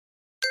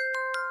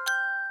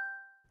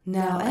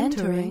Now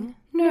entering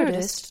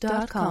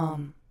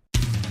Nerdist.com.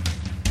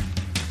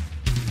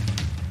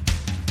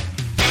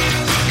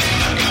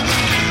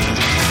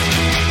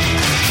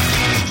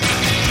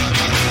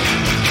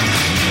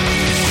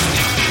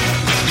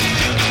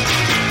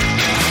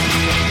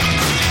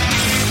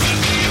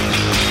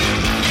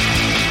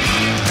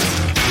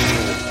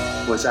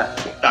 What's that?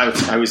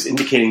 I was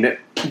indicating that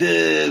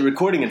the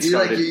recording had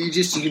started.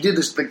 You did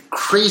this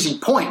crazy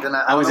point, and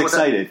I was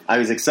excited. I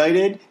was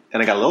excited,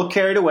 and I got a little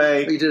carried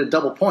away. You did a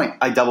double point.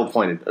 I double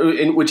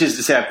pointed, which is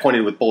to say, I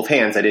pointed with both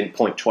hands. I didn't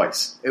point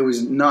twice. It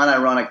was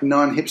non-ironic,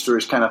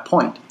 non-hipsterish kind of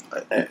point.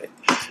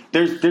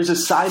 There's a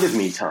side of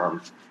me,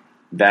 Tom,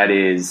 that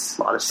is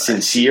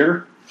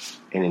sincere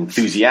and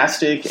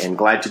enthusiastic, and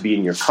glad to be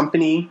in your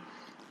company,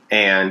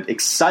 and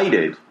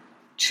excited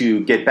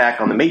to get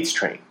back on the mates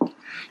train.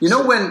 You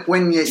know,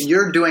 when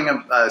you're doing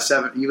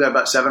you've got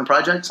about 7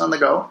 projects on the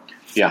go.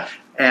 Yeah.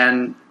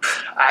 And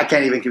I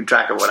can't even keep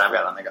track of what I've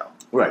got on the go.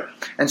 Right.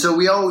 And so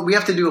we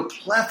have to do a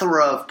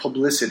plethora of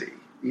publicity,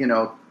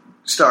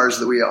 stars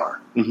that we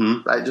are.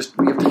 Mm-hmm. Right?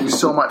 We have to do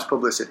so much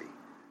publicity.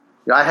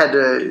 I had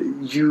to,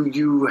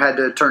 you had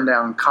to turn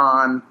down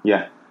Cannes.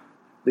 Yeah.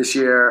 This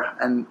year,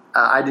 and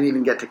I didn't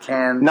even get to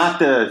Cannes. Not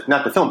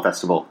the film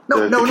festival.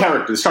 No.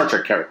 The Star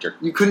Trek character.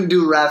 You couldn't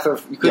do Wrath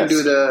of. You couldn't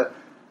do the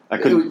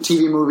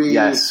TV movie.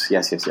 Yes. The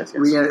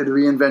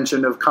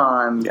reinvention of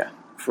Khan. Yeah.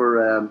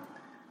 For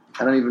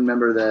I don't even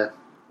remember the.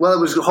 Well, it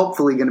was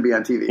hopefully going to be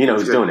on TV. You know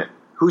who's doing it?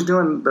 Who's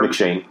doing the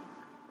McShane?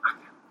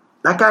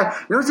 That guy.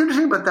 You know what's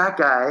interesting about that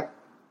guy?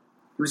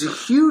 He was a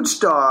huge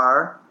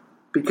star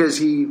because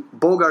he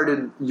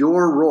bogarted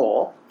your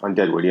role on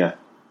Deadwood. Yeah.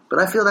 But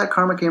I feel that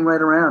karma came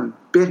right around,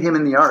 bit him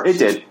in the arse. It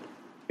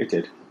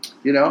did.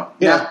 You know?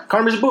 Yeah.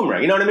 Karma's a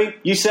boomerang. You know what I mean?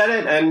 You said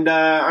it, and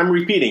I'm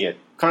repeating it.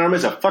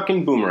 Karma's a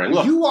fucking boomerang.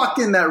 Look. You walked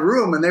in that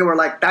room, and they were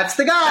like, "That's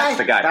the guy. That's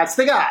the guy. That's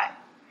the guy."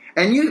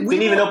 And you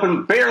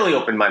barely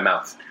open my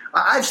mouth.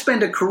 I've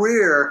spent a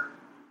career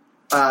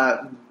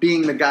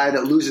being the guy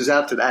that loses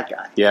out to that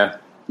guy. Yeah.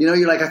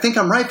 You're like, I think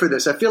I'm right for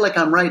this. I feel like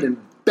I'm right, and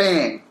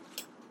bang,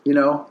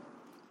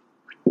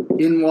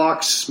 in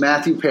walks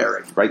Matthew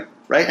Perry. Right.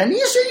 Right, and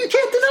you say you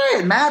can't deny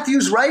it.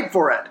 Matthew's right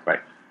for it. Right.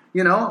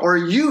 Or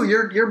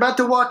you're about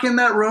to walk in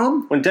that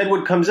room. When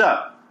Deadwood comes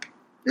up,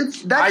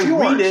 that's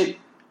yours. Read it.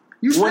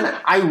 You said it.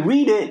 I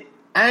read it,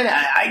 and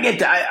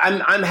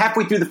I'm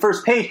halfway through the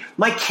first page.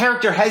 My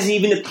character hasn't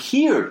even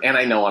appeared, and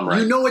I know I'm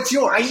right. You know it's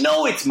yours. I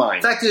know it's mine.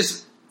 In fact,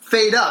 just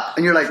fade up,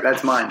 and you're like,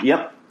 that's mine.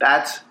 Yep.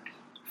 That's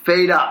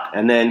fade up.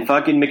 And then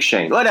fucking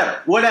McShane. Whatever.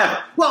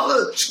 Well,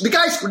 the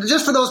guys,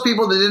 just for those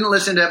people that didn't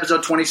listen to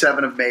episode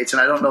 27 of Mates,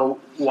 and I don't know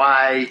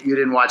why you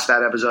didn't watch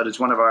that episode. It's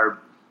one of our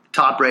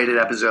top-rated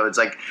episodes.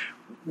 Like,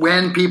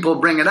 when people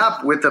bring it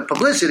up with the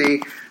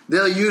publicity,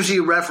 they'll usually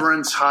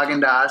reference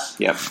Haagen-Dazs.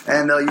 Yep.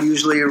 And they'll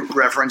usually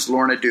reference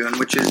Lorna Doone,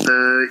 which is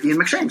the Ian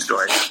McShane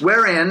story.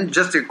 Wherein,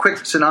 just a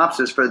quick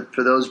synopsis for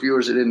those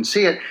viewers that didn't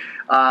see it,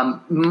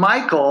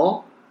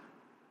 Michael...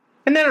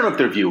 And then I don't know if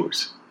they're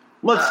viewers.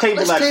 Let's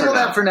table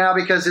that for now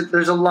because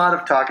there's a lot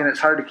of talk and it's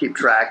hard to keep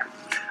track.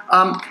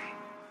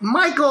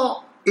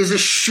 Michael is a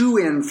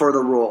shoo-in for the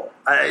role.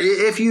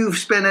 If you've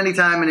spent any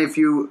time and if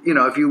you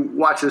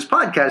watch this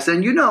podcast,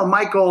 then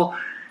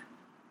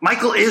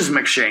Michael is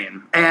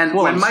McShane. And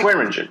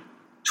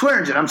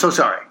Swearingen. I'm so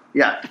sorry.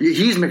 Yeah,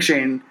 he's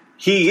McShane.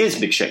 He is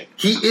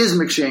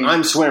McShane.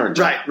 I'm Swearingen.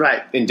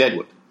 Right. In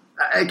Deadwood.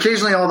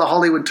 Occasionally, all the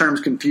Hollywood terms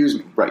confuse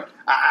me. Right.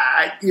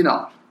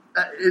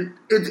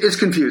 It's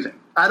confusing.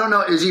 I don't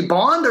know. Is he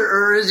Bond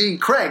or is he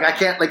Craig? I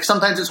can't.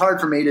 Sometimes it's hard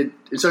for me to.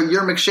 So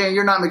you're McShane.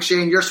 You're not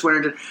McShane. You're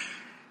Swearingen.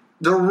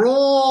 The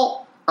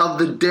role of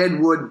the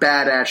Deadwood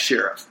badass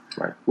sheriff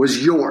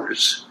was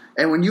yours.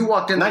 And when you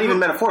walked in, not even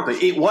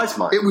metaphorically, it was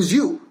mine. It was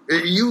you.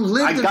 You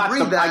lived and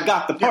breathed that. I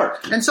got the part.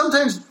 Yeah. And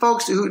sometimes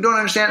folks who don't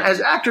understand, as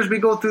actors, we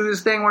go through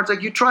this thing where it's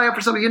like you try out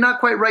for something, you're not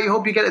quite right. You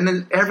hope you get it, and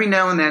then every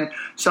now and then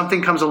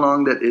something comes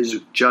along that is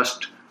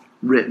just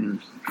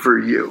written for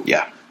you.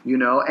 Yeah.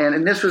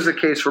 And this was the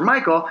case for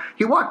Michael.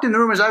 He walked in the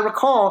room, as I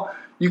recall,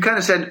 you kind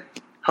of said,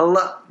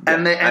 hello,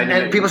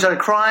 and people started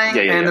crying,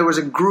 and there was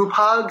a group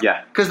hug.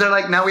 Yeah. Because they're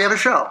like, now we have a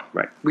show.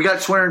 Right. We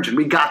got Swearingen.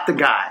 We got the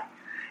guy.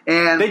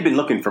 And they've been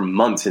looking for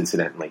months,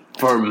 incidentally.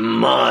 For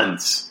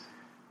months.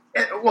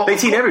 They'd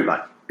seen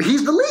everybody.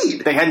 He's the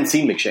lead. They hadn't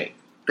seen McShane.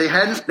 They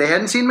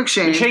hadn't seen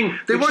McShane.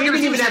 McShane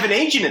didn't even have an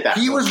agent at that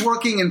point. He was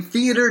working in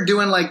theater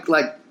doing like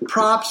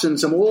props and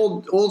some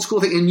old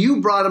school thing, and you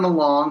brought him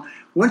along.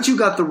 Once you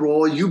got the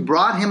role, you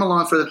brought him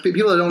along. For the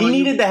people that don't know, he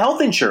needed the health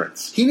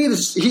insurance.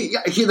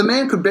 The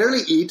man could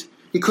barely eat.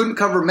 He couldn't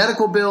cover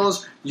medical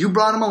bills. You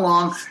brought him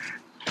along.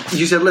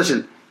 You said,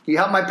 listen, he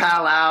helped my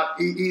pal out.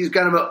 He's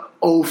kind of a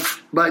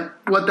oaf, but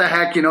what the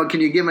heck, can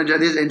you give him a job?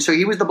 And so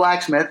he was the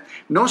blacksmith.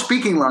 No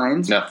speaking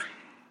lines. No.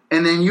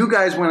 And then you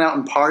guys went out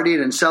and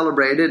partied and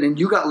celebrated, and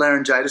you got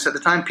laryngitis. At the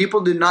time, people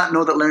did not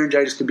know that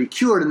laryngitis could be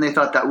cured, and they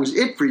thought that was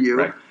it for you.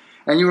 Right.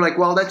 And you were like,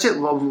 well, that's it.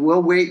 Well,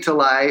 we'll wait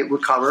till I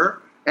recover.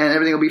 and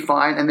everything will be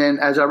fine. And then,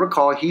 as I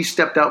recall, he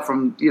stepped out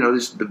from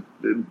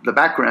the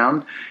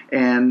background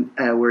and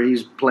where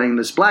he's playing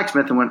this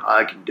blacksmith and went,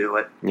 I can do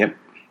it. Yep.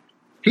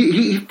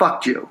 He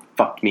fucked you.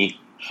 Fucked me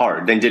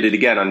hard. Then did it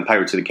again on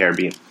Pirates of the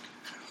Caribbean.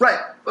 Right,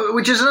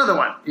 which is another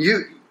one.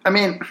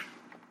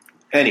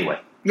 Anyway.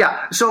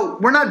 Yeah, so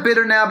we're not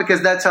bitter now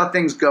because that's how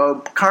things go.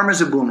 Karma's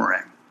a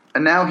boomerang.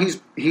 And now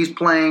he's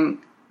playing,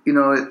 I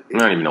don't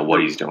even know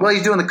what he's doing. Well,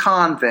 he's doing the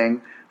con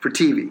thing for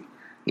TV.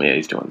 Yeah,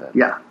 he's doing that.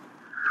 Yeah.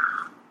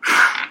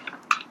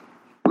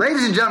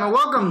 Ladies and gentlemen,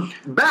 welcome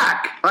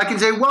back. I can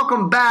say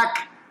welcome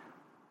back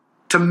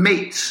to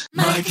Mates.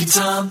 Mike and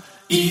Tom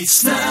eat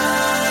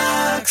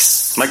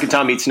snacks. Mike and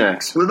Tom eat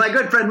snacks. With my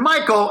good friend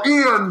Michael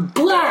Ian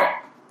Black.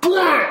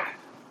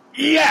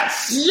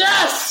 Yes!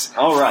 Yes!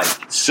 All right.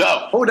 So.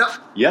 Hold up.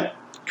 Yep.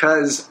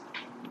 Because,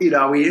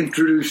 we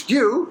introduced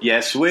you.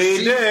 Yes,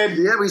 we did.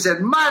 Yeah, we said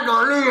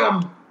Michael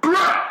Ian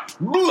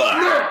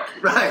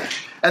Black. Right.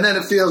 And then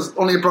it feels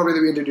only appropriate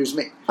that we introduce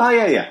me. Oh,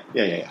 yeah.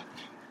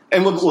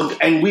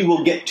 And we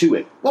will get to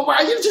it. Well,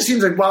 it just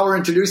seems like while we're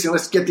introducing,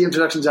 let's get the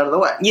introductions out of the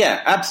way.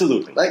 Yeah,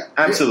 absolutely.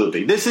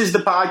 Absolutely. This is the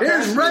podcast.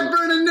 Here's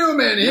Redburn and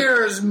Newman.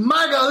 Here's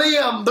Michael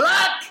Ian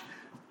Black.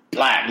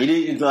 Black. You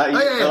did the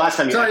last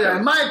time you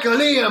said Michael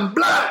Ian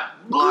Black.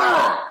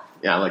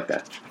 Yeah, I like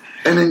that.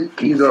 And then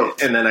you go.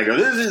 And then I go,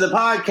 this is the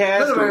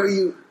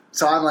podcast.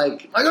 So I'm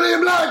like, Michael Ian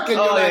Black. And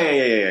you're like,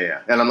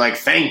 yeah. And I'm like,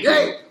 thank you.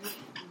 Hey.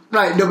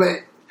 Right, no,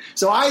 but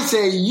so I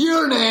say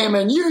your name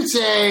and you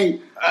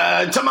say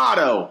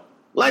tomato.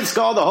 Let's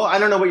call the whole. I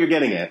don't know what you're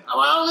getting at.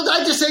 Well,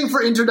 I'm just saying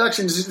for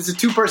introductions, it's a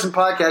two-person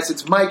podcast.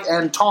 It's Mike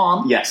and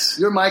Tom. Yes.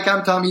 You're Mike,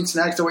 I'm Tom, eat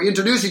snacks. So we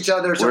introduce each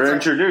other. So we're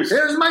introduced.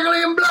 Here's Michael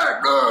Ian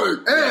Black.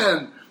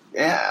 And.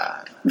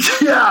 Yeah.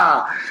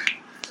 Yeah.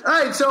 All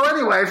right, so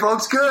anyway,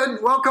 folks,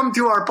 good. Welcome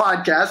to our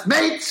podcast,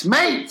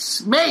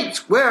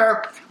 Mates,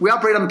 where we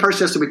operate on the per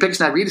system. We pick a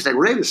snack, we eat a snack,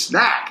 we're ready to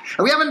snack.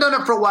 And we haven't done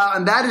it for a while,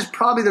 and that is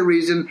probably the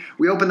reason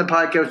we opened the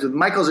podcast with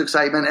Michael's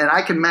excitement, and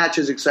I can match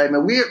his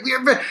excitement. Yeah,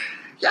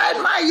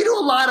 you do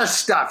a lot of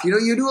stuff.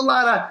 You do a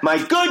lot of... My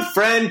good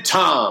friend,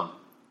 Tom.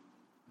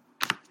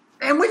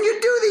 And when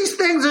you do these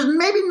things, there's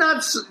maybe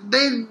not... I'm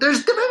going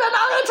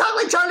to talk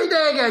like Charlie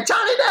Day again.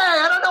 Charlie Day,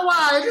 I don't know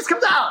why. It just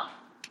comes out.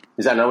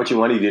 Is that not what you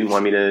wanted? You didn't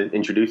want me to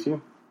introduce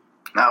you?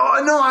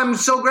 No, I'm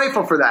so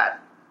grateful for that.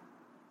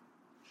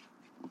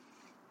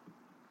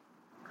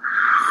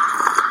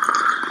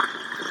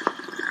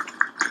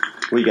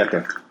 What you got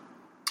there?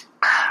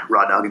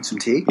 Raw dog and some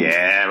tea.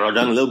 Yeah, raw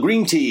dog and a little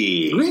green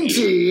tea. Green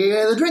tea,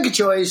 the drink of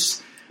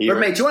choice. Here. But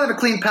mate, you want to have a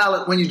clean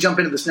palate when you jump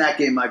into the snack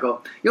game,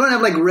 Michael. You want to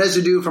have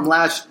residue from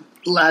last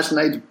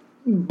night's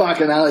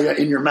bacchanalia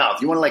in your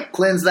mouth. You want to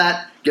cleanse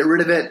that, get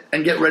rid of it,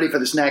 and get ready for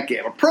the snack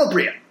game.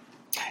 Appropriate.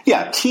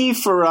 Yeah, tea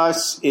for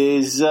us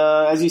is,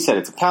 as you said,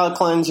 it's a palate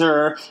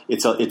cleanser.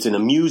 It's an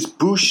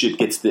amuse-bouche. It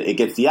gets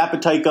the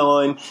appetite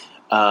going.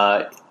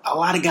 A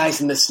lot of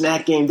guys in the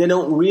snack game, they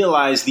don't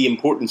realize the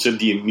importance of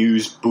the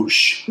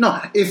amuse-bouche. No,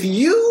 if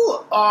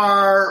you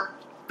are,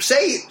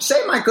 say,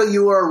 Michael,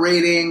 you are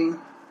rating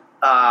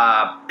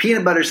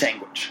peanut butter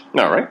sandwich.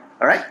 All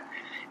right.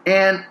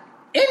 And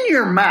in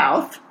your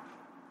mouth,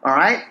 all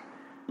right,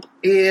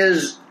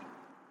 is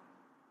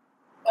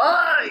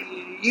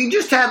you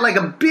just had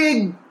a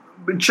big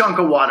chunk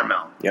of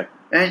watermelon. Yep.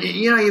 And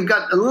you've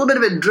got a little bit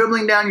of it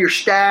dribbling down your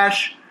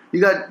stash. You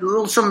got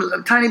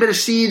a tiny bit of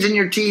seeds in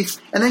your teeth,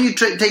 and then you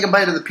take a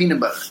bite of the peanut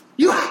butter.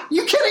 You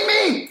kidding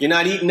me? You're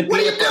not eating the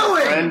peanut butter,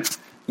 What are you doing? friend.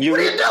 What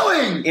are you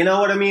doing? You know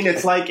what I mean?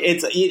 It's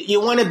you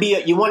want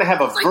to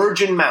have a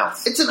virgin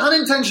mouth. It's an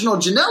unintentional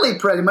Janelli,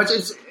 pretty much.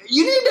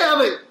 You need to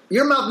have it.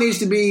 Your mouth needs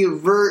to be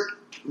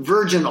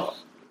virginal.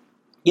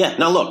 Yeah.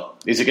 Now look,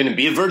 is it going to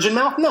be a virgin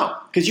mouth? No,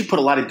 because you put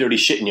a lot of dirty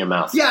shit in your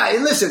mouth. Yeah.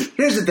 And listen,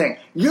 here's the thing.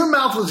 Your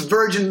mouth was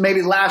virgin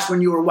maybe last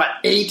when you were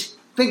 8?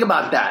 Think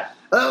about that.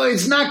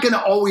 It's not going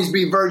to always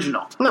be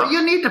virginal. No, but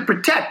you need to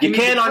protect. You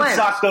can't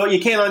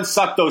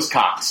unsuck those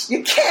cocks.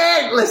 You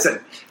can't. Listen,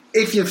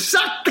 if you've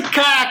sucked the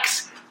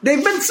cocks,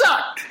 they've been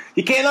sucked.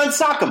 You can't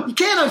unsuck them. You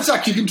can't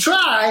unsuck. You can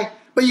try,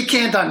 but you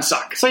can't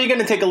unsuck. So you're going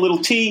to take a little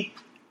tea.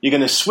 You're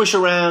going to swish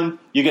around.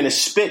 You're going to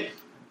spit,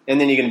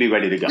 and then you're going to be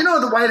ready to go. You know,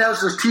 the White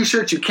House, those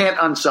T-shirts you can't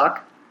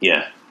unsuck.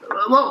 Yeah.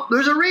 Well,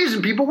 there's a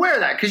reason people wear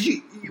that because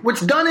what's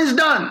done is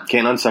done.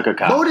 Can't unsuck a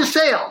cock. Boat has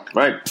sailed.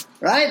 Right.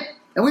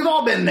 And we've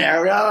all been there.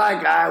 We're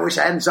like, I wish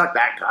I hadn't sucked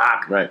that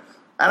cock. Right.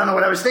 I don't know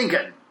what I was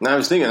thinking. I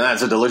was thinking,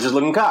 that's a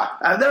delicious-looking cock.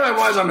 There I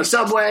was on the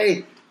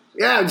subway.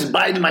 Yeah, just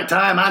biding my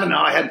time. I don't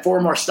know. I had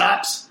 4 more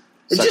stops.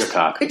 Suck a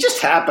cock. It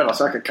just happened. I'll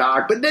suck a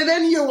cock. But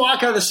then you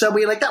walk out of the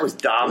subway, you're like, that was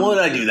dumb. What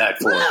did I do that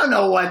for? I don't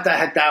know what the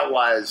heck that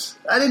was.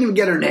 I didn't even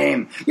get her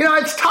name.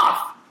 It's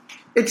tough.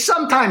 It's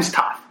sometimes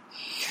tough.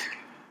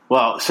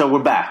 Well, so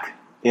we're back.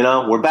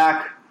 We're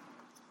back.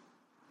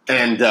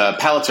 And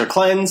palates are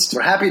cleansed.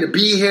 We're happy to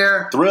be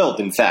here. Thrilled,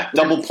 in fact.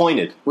 Double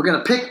pointed. We're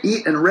going to pick,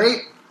 eat, and rate.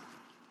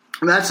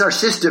 And that's our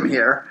system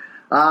here.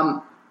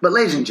 But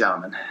ladies and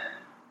gentlemen,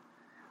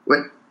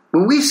 when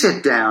we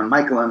sit down,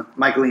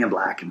 Michael Ian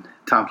Black and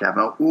Tom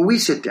Cavanaugh, when we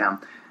sit down,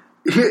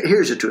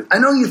 here's the truth. I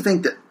know you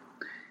think that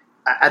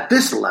at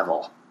this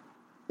level,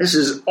 this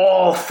is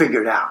all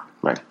figured out.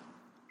 Right.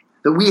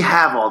 That we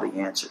have all the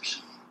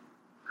answers.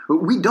 But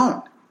we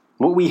don't.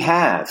 What we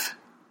have,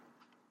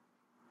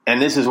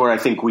 and this is where I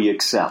think we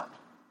excel,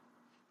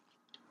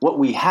 what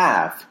we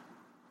have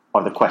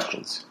are the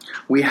questions.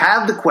 We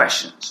have the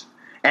questions.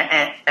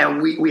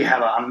 And we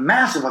have a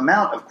massive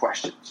amount of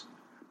questions.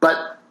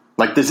 But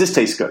Like, does this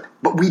taste good?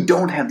 we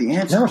don't have the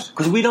answers.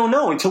 Because we don't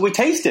know until we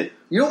taste it.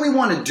 You know what we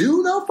want to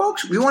do, though,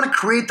 folks? We want to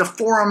create the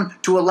forum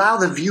to allow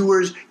the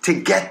viewers to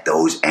get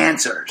those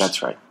answers.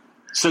 That's right.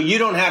 So you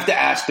don't have to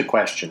ask the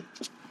question.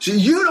 So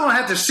you don't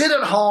have to sit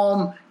at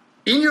home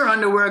in your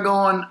underwear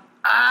going,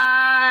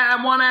 I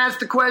want to ask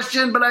the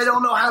question, but I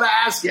don't know how to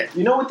ask it.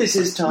 You know what this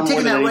is, Tom? I'm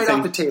taking more that than right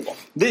anything? off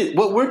the table.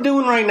 What we're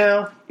doing right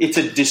now, it's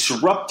a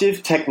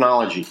disruptive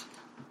technology,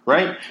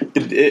 right?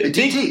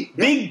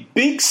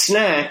 Big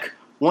Snack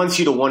wants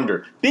you to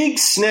wonder. Big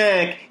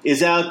Snack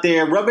is out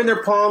there rubbing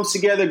their palms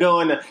together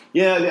going,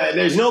 yeah,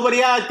 there's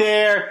nobody out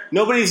there.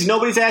 Nobody's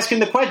asking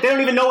the question. They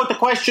don't even know what the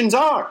questions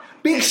are.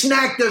 Big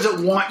Snack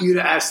doesn't want you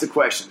to ask the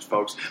questions,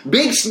 folks.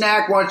 Big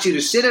Snack wants you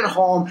to sit at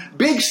home.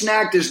 Big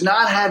Snack does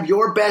not have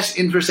your best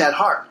interests at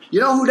heart. You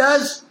know who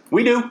does?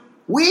 We do.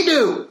 We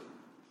do.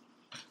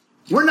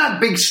 We're not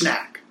Big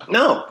Snack.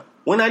 No.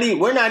 We're not even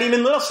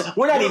little.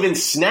 We're not even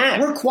Snack.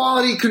 We're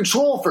quality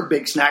control for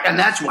Big Snack, and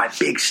that's why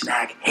Big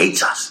Snack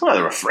hates us. Well,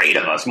 they're afraid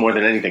of us more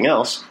than anything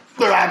else.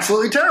 They're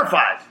absolutely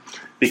terrified.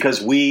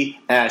 Because we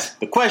ask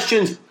the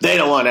questions they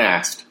don't want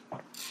asked.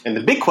 And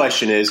the big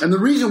question is, And the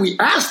reason we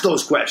ask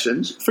those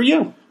questions for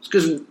you. is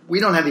because we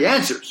don't have the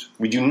answers.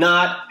 We do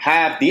not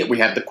have we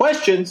have the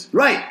questions.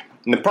 Right.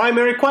 And the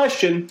primary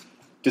question,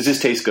 does this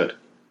taste good?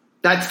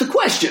 That's the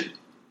question.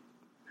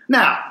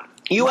 Now,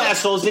 You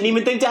assholes didn't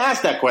even think to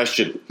ask that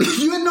question.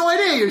 you had no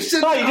idea. You're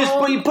sitting No, at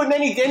home. you put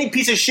any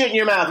piece of shit in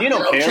your mouth. You You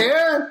don't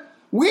care.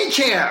 We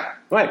care.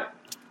 Right.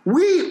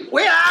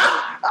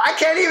 I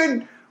can't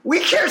even. We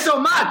care so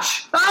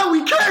much. Oh,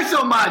 we care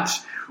so much.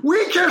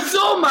 We care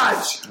so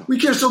much. We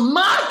care so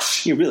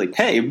much. You really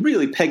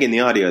pegging the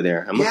audio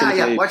there. I'm looking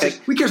Yeah. at Watch this.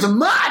 We care so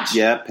much.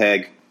 Yeah,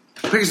 peg.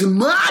 We care so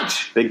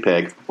much. Big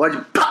peg. Why'd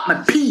you pop my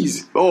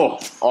peas? Oh.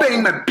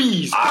 Bang my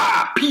bees.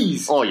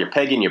 Peas. Oh, you're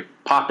pegging, you're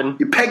popping.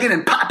 You're pegging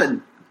and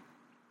popping.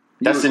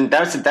 That was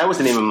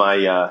the name of my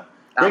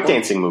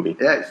breakdancing movie.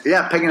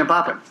 Yeah, pegging and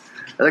popping.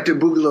 Electric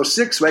Boogaloo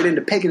 6 right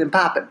into pegging and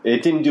popping.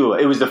 It didn't do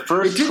it. It was the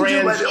first It didn't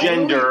do well.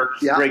 transgender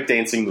Yeah.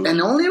 breakdancing movie. And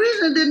the only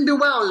reason it didn't do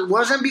well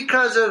wasn't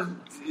because of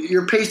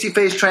your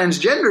pasty-faced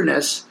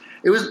transgenderness.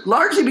 It was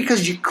largely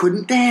because you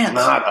couldn't dance.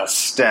 Not a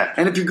step.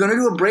 And if you're going to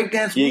do a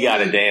breakdance movie, You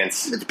gotta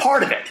dance. It's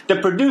part of it. The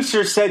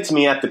producer said to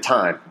me at the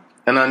time,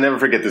 and I'll never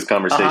forget this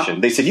conversation, Uh-huh.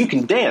 they said, you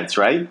can dance,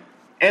 right?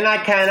 And I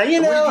kind of,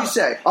 What did you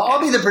say? I'll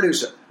be the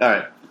producer. All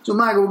right. So,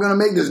 Michael, we're going to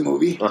make this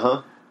movie.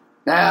 Uh-huh.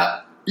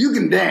 Now, you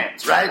can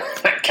dance, right?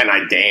 Can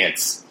I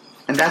dance?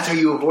 And that's how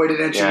you avoided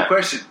answering Yeah. the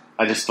question.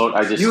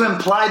 You You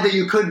implied that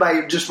you could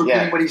by just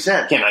repeating what he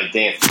said. Can I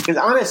dance? Because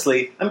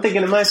honestly, I'm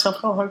thinking to myself,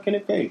 how hard can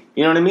it be?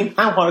 You know what I mean?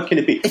 How hard can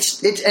it be?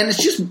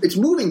 It's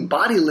moving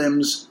body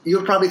limbs.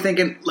 You're probably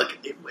thinking, look,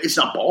 it's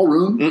not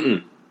ballroom.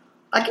 Mm-mm.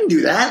 I can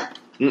do that.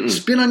 Mm-mm.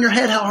 Spin on your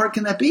head. How hard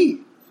can that be?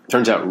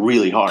 Turns out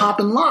really hard. Pop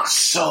and lock.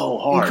 So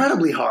hard.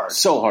 Incredibly hard.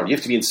 So hard. You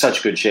have to be in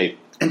such good shape.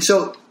 And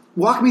so,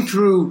 walk me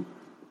through,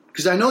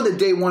 because I know that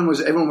day one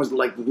everyone was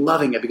like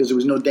loving it because there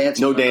was no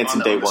dancing. No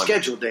dancing day on the one.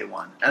 scheduled day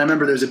one. And I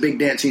remember there was a big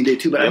dancing day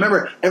two, but I Yep.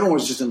 remember everyone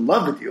was just in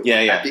love with you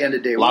at the end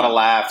of day one. A lot of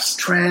laughs.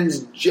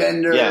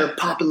 Transgender,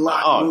 pop and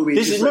lock movies.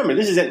 This is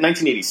at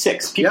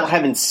 1986. People Yep.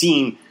 haven't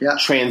seen Yep.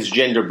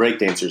 transgender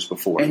breakdancers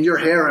before. And your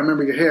hair, I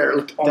remember your hair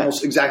looked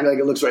almost exactly like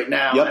it looks right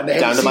now. Yep, And they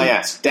hadn't down to my seen-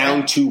 ass.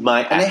 Down to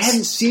my ass. And they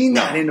hadn't seen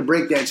that No. in a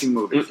breakdancing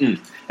movie. Mm-mm.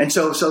 And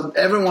so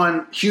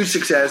everyone, huge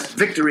success,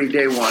 victory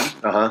day one.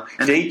 Uh-huh.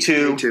 And Day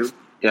two. Day two.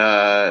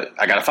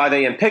 I got a 5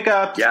 a.m.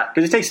 pickup. Yeah.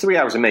 Because it takes 3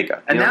 hours of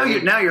makeup. And You know now what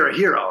I mean? you're a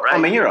hero, right?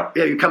 I'm a hero.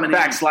 Yeah, you're coming in.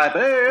 Backslap.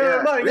 Hey,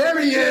 Yeah. Mike. There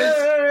he is.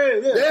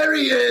 Hey, yeah. There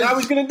he is. I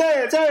was going to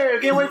dance. Hey,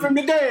 get away from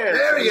the dance.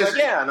 There he I'm is.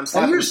 like, yeah, and I'm And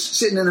slapping. you're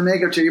sitting in the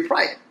makeup chair. You're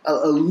probably you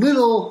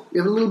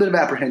have a little bit of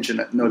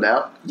apprehension, no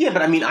doubt. Yeah,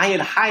 but I mean, I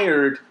had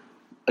hired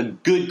a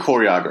good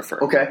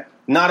choreographer. Okay.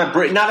 Not a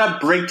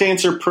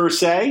breakdancer per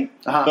se,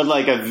 Uh-huh. but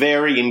like a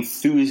very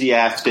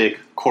enthusiastic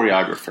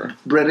choreographer.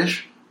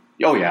 British.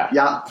 Oh, yeah.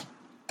 Yeah.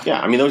 Yeah,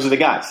 I mean, those are the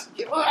guys.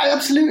 Yeah, well,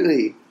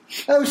 absolutely.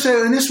 Oh,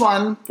 so in this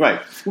one, Right.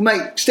 we'll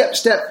make step,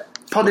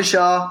 pas de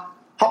chat,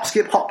 hop,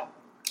 skip, hop,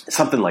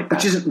 Something like that.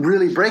 which isn't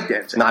really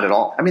breakdancing. Not at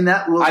all. I mean,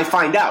 that will. I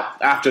find out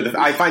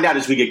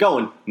as we get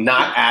going,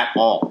 not at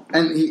all.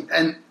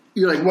 And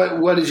you're like,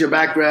 what is your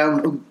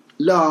background? Oh,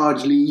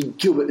 largely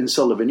Gilbert and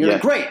Sullivan. You're Yeah.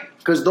 like, great,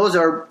 because those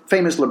are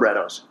famous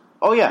librettos.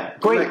 Oh, yeah.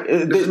 Great. Like,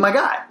 this is my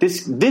guy.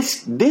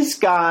 This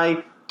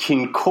guy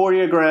can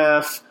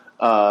choreograph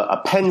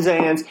a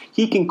Penzance.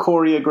 He can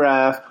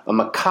choreograph a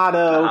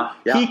Mikado.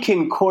 Yeah. He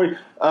can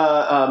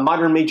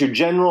Modern Major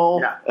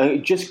General. Yeah.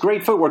 Just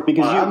great footwork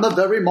because I'm the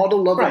very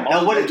model of a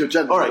model Major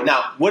General. All right,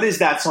 now what is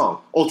that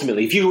song?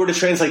 Ultimately, if you were to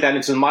translate that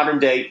into a modern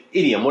day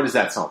idiom, what is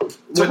that song?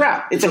 It's a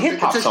rap. It's a hip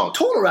hop song. It's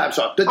a total rap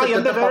song.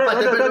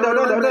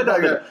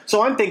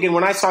 So I'm thinking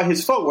when I saw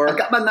his footwork, I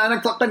got my 9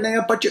 o'clock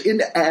banana, put you in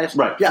the ass.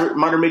 right? Yeah. For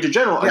Modern Major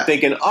General, I'm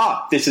thinking,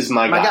 this is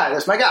my guy.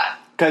 That's my guy.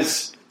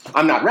 Because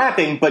I'm not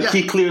rapping, but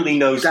he clearly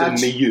knows the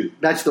milieu.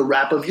 That's the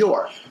rap of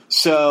yore.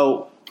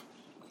 So,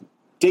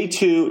 day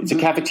 2, it's a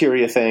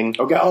cafeteria thing.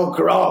 Okay.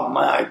 Oh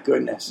my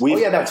goodness.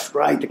 That's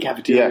right. The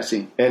cafeteria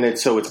scene. And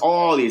it's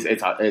all these.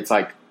 It's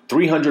like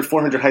 300,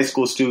 400 high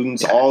school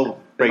students, all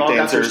break all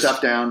got their dancers.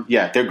 stuff down.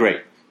 Yeah, they're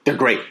great. They're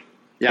great.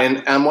 Yeah.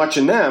 And I'm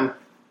watching them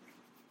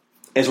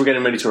as we're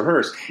getting ready to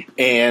rehearse,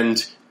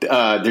 and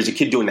there's a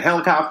kid doing the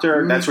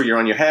helicopter. That's where you're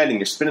on your head and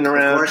you're spinning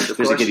around. Of There's a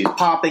course. kid, he's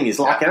popping, he's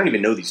locking. I don't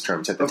even know these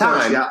terms at the time.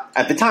 Course, yeah.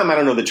 At the time, I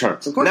don't know the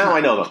terms. Of course now not. I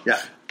know them.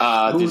 Yeah.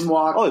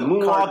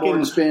 Moonwalk.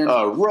 Cardboard spin.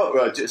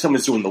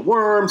 Someone's doing the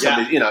worm.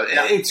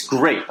 It's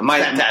great.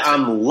 Fantastic.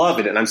 I'm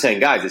loving it. And I'm saying,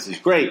 guys, this is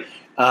great.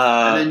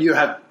 And then you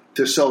have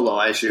to solo,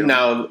 I assume.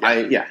 Now,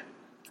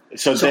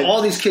 So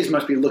all these kids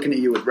must be looking at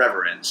you with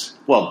reverence.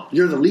 Well,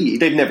 You're the lead.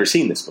 they've never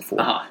seen this before.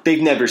 Uh-huh.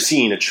 They've never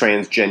seen a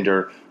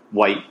transgender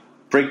white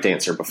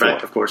breakdancer before.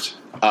 Right, of course.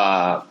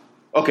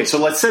 Okay, so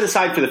let's set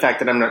aside for the fact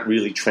that I'm not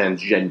really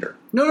transgender.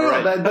 No,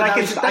 Right? But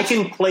I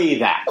can play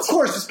that. Of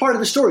course, it's part of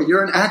the story.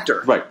 You're an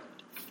actor. Right.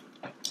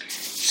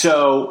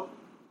 So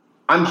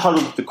I'm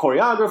huddled with the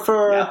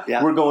choreographer.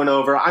 Yeah. We're going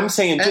over. I'm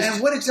saying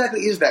And what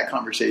exactly is that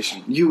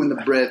conversation? You and the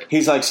Brit.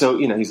 He's like, so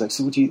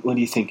what are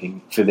you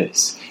thinking for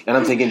this? And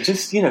I'm thinking,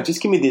 just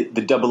give me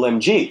the double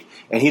MG.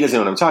 And he doesn't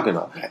know what I'm talking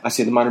about. I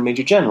say the Modern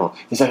Major General.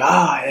 He's like,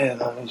 yeah,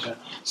 the Modern Major.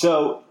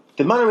 So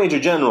the Modern Major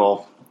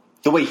General,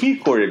 the way he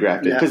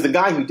choreographed it, because the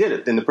guy who did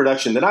it in the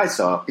production that I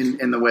saw,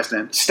 In the West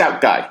End. stout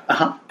guy,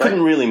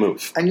 couldn't really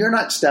move. And you're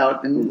not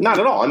stout. And Not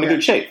at all. I'm in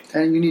good shape.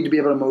 And you need to be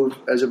able to move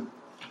as a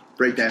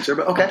breakdancer.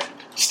 But okay.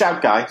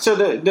 Stout guy. So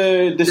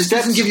the This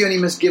steps doesn't give you any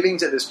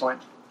misgivings at this point.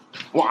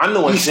 Well, I'm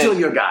the one. He's still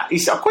your guy.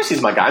 Of course,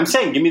 he's my guy. I'm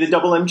saying, give me the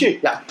double MG.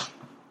 Yeah.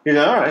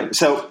 All right.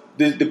 So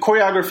the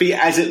choreography,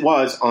 as it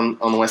was on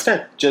the West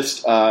End, just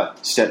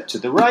step to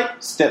the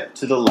right, step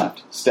to the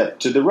left, step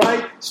to the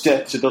right,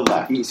 step to the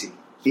left. Easy.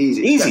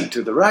 Step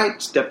to the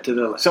right, step to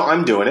the left. So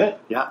I'm doing it.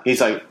 Yeah. He's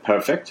like,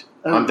 perfect.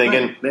 I'm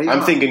thinking, right. There you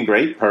go. thinking,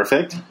 great,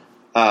 perfect.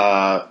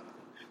 My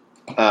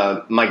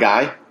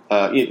guy.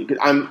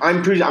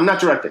 I'm not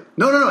directing.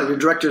 No. Your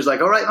director's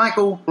like, all right,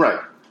 Michael. Right.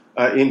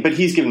 But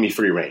he's giving me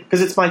free reign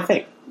because it's my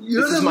thing.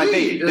 You're this is the my lead.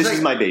 baby. It's This like,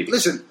 is my baby.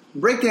 Listen,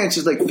 breakdance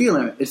is like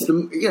feeling it. It's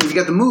you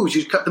got the moves.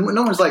 You cut the.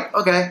 No one's like,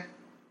 okay,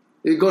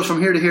 it goes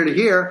from here to here to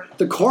here.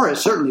 The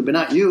chorus certainly, but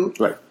not you.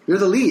 Right. You're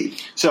the lead.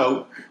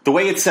 So the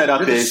way it's set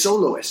up You're the is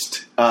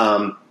soloist.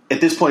 at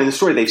this point in the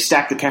story, they've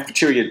stacked the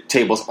cafeteria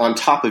tables on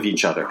top of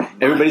each other.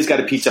 Everybody's got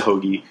a pizza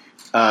hoagie.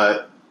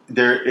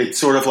 It's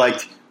sort of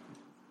like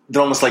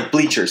they're almost like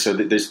bleachers, so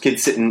that there's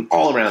kids sitting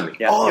all around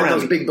me, all around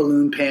those me. big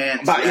balloon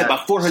pants.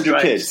 About 400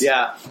 stripes. kids.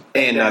 Yeah,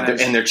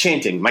 and they're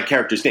chanting my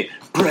character's name,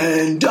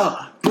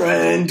 Brenda,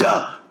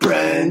 Brenda,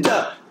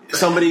 Brenda.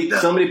 Somebody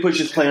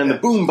pushes play on the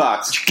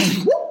boombox.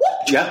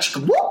 Yep.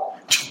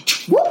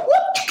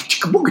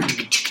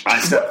 I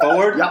step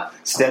forward. Yep.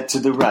 Step to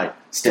the right.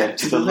 Step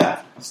to the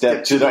left.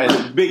 Step to the right.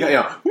 And big,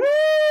 Here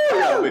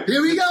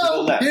we go. To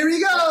the left. Here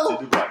we go. Step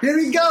to the right. Here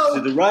we go.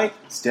 To the right.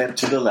 Step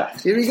to the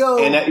left. Here we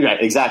go. And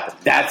right, exactly.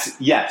 That's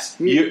yes.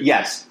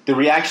 Yes. The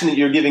reaction that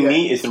you're giving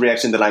me is the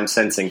reaction that I'm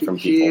sensing from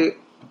people.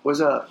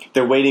 What's up?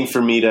 They're waiting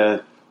for me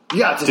to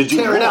to do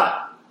tear it more.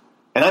 up.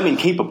 And I'm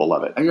incapable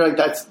of it. And you're like,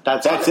 that's it.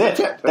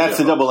 That's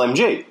the double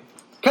MG.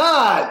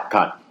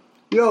 God.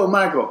 Yo,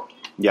 Michael.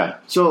 Yeah.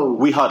 So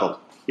we huddled.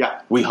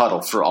 Yeah. We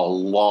huddled for a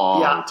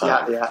long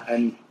time. Yeah.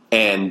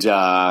 And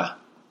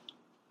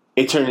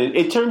it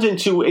turns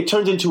into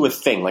a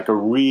thing, like a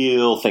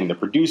real thing. The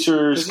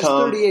producers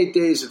come. 38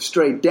 days of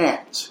straight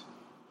dance.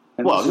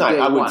 And Well, this is day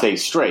I wouldn't one. say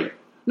straight.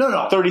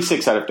 No.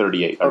 36 out of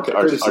 38 are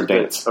 36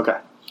 dance. Okay.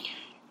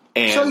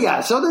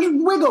 And So there's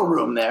wiggle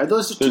room there.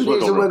 Those are 2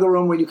 days of wiggle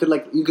room where you could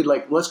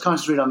let's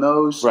concentrate on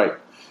those. Right.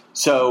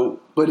 So,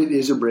 but it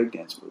is a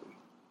breakdance movie.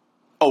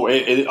 Oh,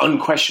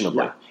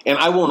 unquestionably. Yeah. And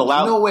I won't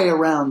allow no way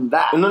around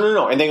that.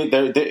 No. And they're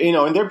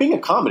and they're being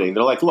accommodating.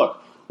 They're like,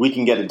 look, we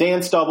can get a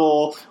dance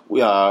double.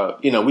 We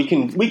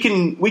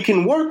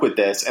can work with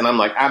this. And I'm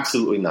like,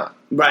 absolutely not.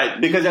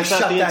 Right. Because that's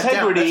not the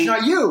integrity.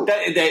 That's not you.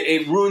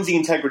 It ruins the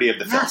integrity of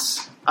the film.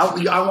 Yes.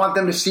 I want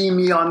them to see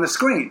me on the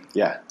screen.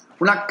 Yeah.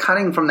 We're not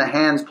cutting from the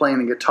hands playing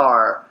the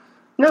guitar.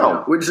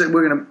 No. We're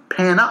going to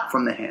pan up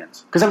from the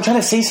hands. Because I'm trying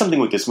to say something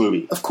with this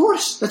movie. Of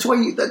course. That's why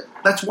you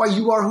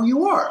are who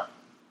you are.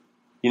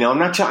 I'm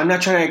not trying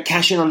to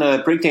cash in on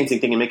the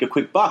breakdancing thing and make a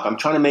quick buck. I'm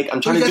trying to do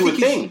a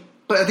thing.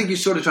 But I think you're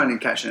sort of trying to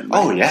cash in.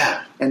 Oh,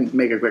 yeah. And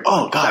make a quick buck.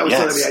 Oh, God, that was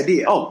sort of the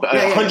idea. Oh,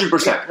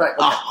 100%. Yeah, right,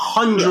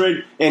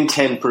 okay.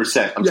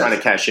 110%. I'm trying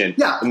to cash in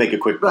and make a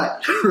quick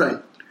buck. Right.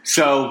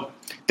 So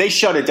They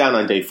shut it down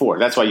on day 4.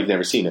 That's why you've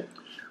never seen it.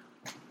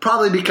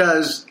 Probably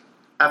because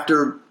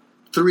after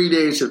 3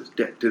 days of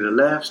step to the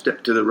left,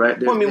 step to the right.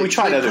 Well, I mean, we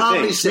tried other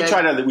things.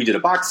 We did a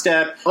box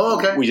step. Oh,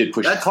 okay. We did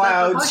push the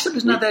clouds. Box step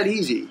is not that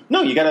easy.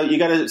 No, you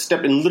gotta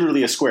step in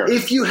literally a square.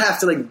 If you have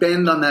to like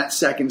bend on that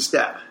second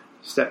step.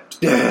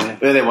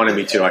 They wanted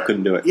me to. I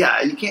couldn't do it.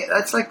 Yeah, you can't.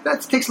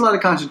 That takes a lot of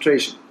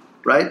concentration,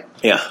 right?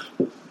 Yeah.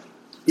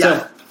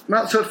 Yeah.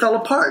 So it fell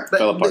apart.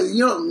 But,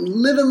 you know,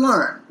 live and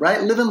learn,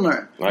 right? Live and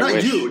learn.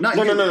 Not you.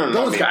 No.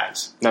 Those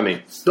guys. Not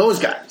me. Those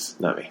guys.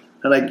 Not me.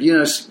 Like, you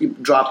know, you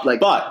dropped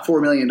like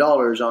 $4 million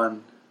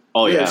on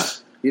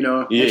this. You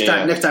know,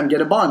 next time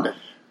get a bonded,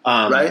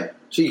 right?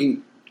 So you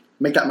can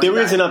make that money There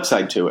back. is an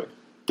upside to it.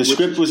 The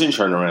script was in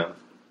turnaround.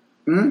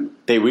 Hmm?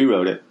 They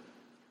rewrote it.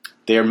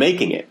 They are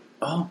making it.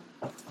 Oh.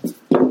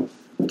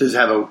 Does it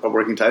have a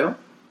working title?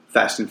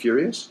 Fast and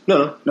Furious?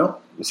 No. No?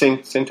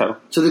 Same title.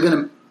 So they're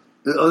gonna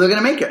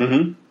make it?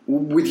 Mm-hmm.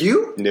 With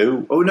you?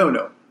 No. Oh,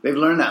 no. They've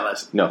learned that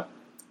lesson. No.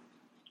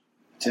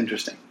 It's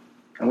interesting.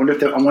 I wonder if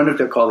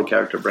they'll call the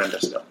character Brenda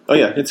still. Oh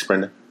yeah, it's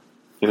Brenda.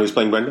 You know who's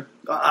playing Brenda?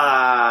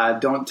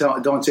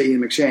 Don't say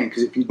Ian McShane,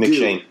 because if you do,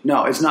 McShane.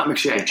 No, it's not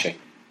McShane. McShane.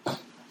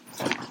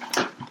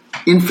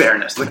 In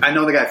fairness, look, I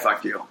know the guy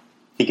fucked you.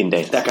 He can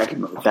dance. That guy can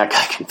move. That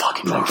guy can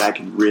fucking move. That guy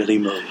can really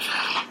move.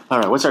 All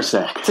right, what's our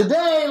set?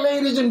 Today,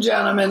 ladies and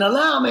gentlemen,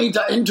 allow me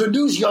to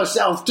introduce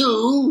yourself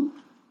to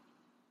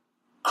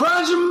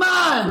Crunch and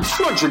Munch.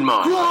 Crunch and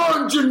Munch.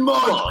 Crunch and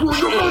Munch.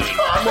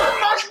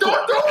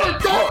 Don't do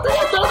it. Don't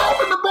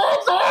open the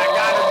box. I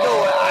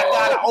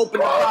gotta open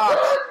the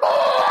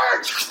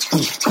box.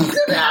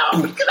 Get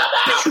down.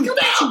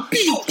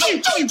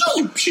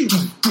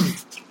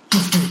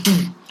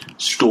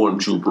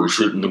 Stormtroopers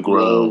hitting the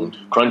ground.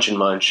 Crunch and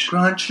Munch.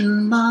 Crunch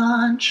and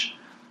Munch.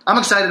 I'm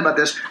excited about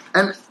this,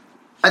 and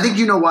I think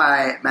you know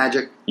why,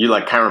 Magic. You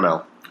like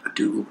caramel. I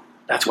do.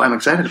 That's why I'm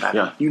excited about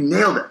Yeah. it. You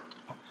nailed it.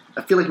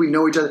 I feel like we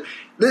know each other.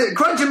 The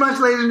Crunch and Munch,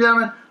 ladies and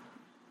gentlemen,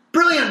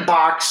 brilliant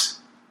box.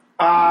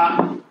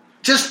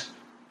 Just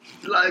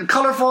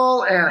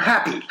colorful and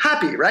happy.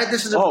 Happy, right?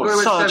 This is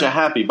such a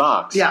happy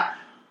box. Yeah.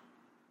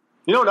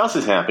 You know what else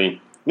is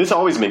happy? This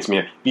always makes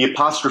me the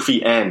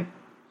apostrophe N.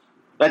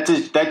 That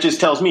just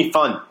tells me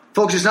fun.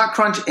 Folks, it's not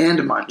Crunch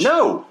and Munch.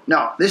 No,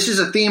 this is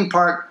a theme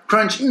park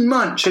Crunch and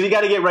Munch. because you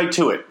got to get right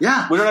to it.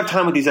 Yeah. We don't have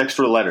time with these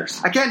extra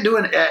letters. I can't do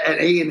an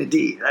A and a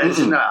D.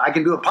 I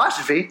can do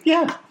apostrophe.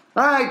 Yeah.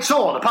 All right,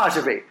 sold,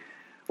 apostrophe.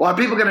 Well, are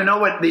people going to know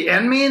what the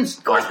N means?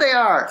 Of course they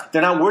are.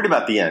 They're not worried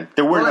about the N.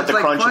 They're worried about the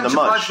it's like crunch and the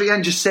munch. Apostrophe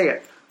N, just say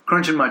it.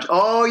 Crunch and Munch.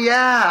 Oh,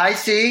 yeah, I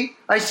see,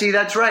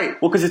 that's right.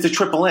 Well, because it's a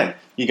triple N.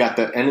 You got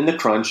the N in the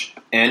crunch,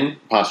 N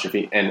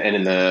apostrophe, and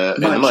in the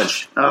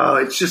munch. Oh,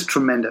 it's just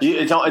tremendous.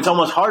 It's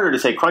almost harder to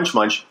say crunch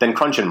munch than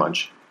crunch and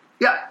munch.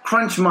 Yeah,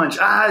 Crunch Munch.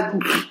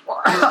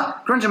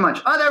 Crunch and Munch.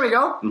 Oh, there we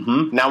go.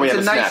 Mm-hmm. Now we have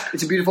a snack.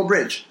 It's a beautiful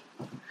bridge.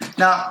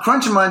 Now,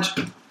 Crunch and Munch,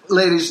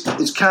 ladies,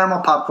 is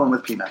caramel popcorn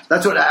with peanuts.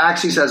 That's what it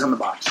actually says on the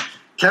box.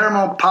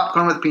 Caramel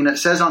popcorn with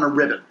peanuts says on a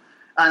ribbon.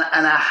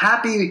 And a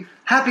happy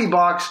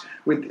box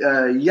with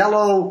a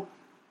yellow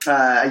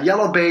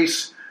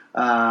base,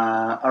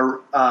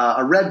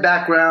 a red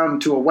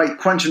background to a white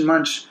Crunch and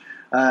Munch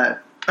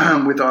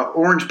with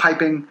orange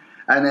piping,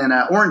 and then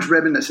an orange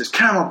ribbon that says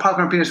caramel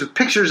popcorn peanuts with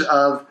pictures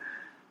of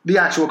the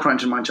actual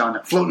Crunch and Munch on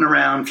it, floating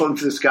around, floating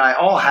through the sky,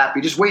 all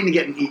happy, just waiting to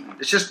get eaten.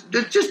 It's just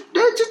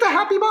a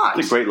happy box.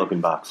 It's a great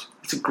looking box.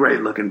 It's a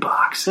great looking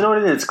box. You know what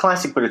it is? It's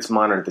classic, but it's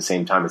modern at the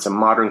same time. It's a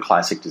modern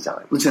classic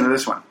design. Listen to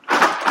this one.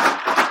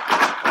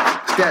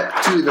 Step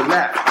to the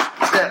left,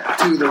 step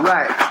to the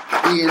right.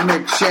 Ian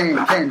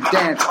McShane can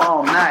dance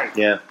all night.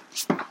 Yeah.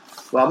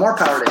 Well, more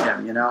power to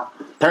him, you know.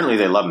 Apparently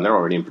they love him. They're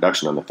already in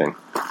production on the thing.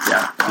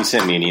 Yeah. He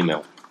sent me an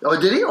email. Oh,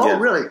 did he? Oh, Yeah.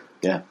 really?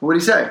 Yeah. What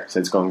did he say?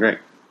 Said it's going great.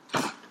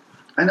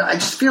 I know. I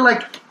just feel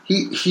like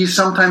he's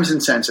sometimes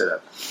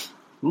insensitive.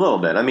 A little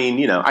bit. I mean,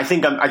 you know, I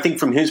think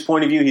from his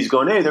point of view, he's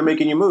going, "Hey, they're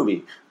making your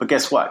movie." But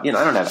guess what? You know,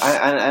 I don't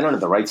have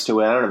the rights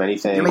to it. I don't have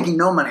anything. You're making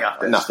no money off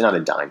this. Not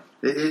a dime.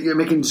 You're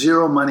making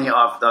zero money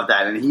off of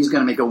that, and he's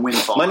going to make a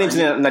windfall. My name's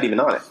not even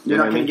on it. You're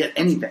not going to get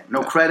anything.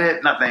 No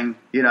credit, nothing.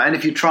 You know, and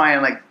if you try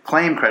and like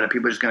claim credit,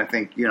 people are just going to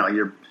think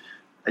you're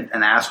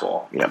an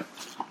asshole. Yeah.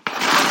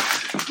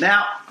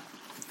 Now,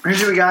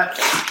 here's what we got.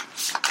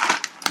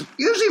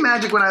 Usually,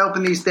 Magic, when I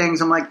open these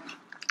things, I'm like,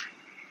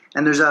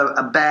 and there's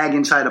a bag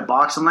inside a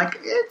box. I'm like,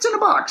 it's in a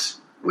box.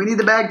 We need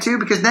the bag too,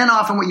 because then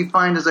often what you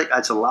find is like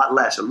it's a lot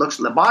less. It looks,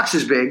 the box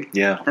is big,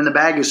 Yeah. and the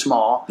bag is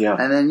small, Yeah.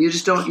 and then you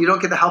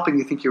don't get the helping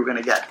you think you were going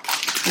to get.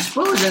 I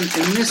suppose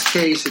in this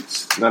case,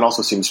 it's That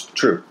also seems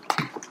true.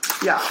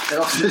 it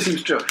also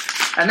seems true.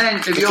 And then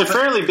if It's you a open,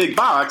 fairly big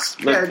box.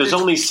 But Yeah, there's it's-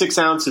 only 6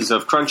 ounces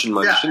of Crunch and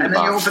Munch in the and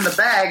then you box. open the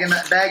bag, and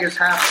that bag is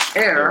half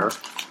air,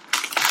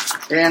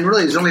 and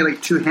really there's only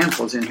like 2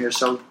 handfuls in here.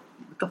 So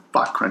what the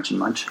fuck, Crunch and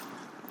Munch?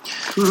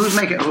 Who's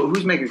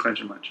making Crunch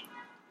and Munch?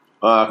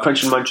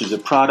 Crunch and Munch is a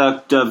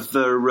product of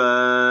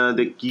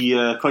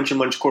the Crunch and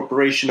Munch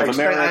Corporation of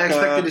America. I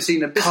expected to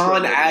see Nabisco.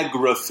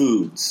 ConAgra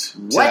Foods.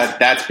 So What?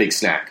 that's Big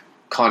Snack.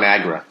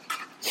 ConAgra.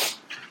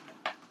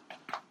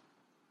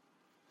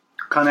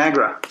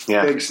 Conagra.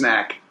 Yeah. Big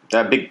snack.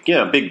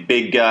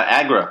 Big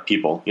Agra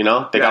people, you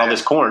know? They got all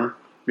this corn.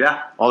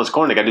 Yeah. All this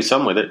corn, they got to do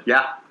something with it.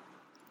 Yeah.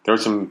 Throw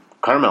some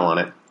caramel on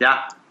it.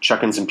 Yeah.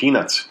 Chuck in some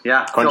peanuts.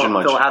 Yeah. Crunch and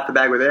munch. Fill half the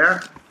bag with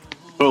air.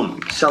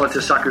 Boom. Sell it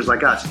to suckers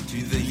like us. To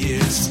the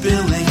years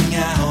spilling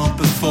out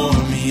before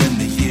me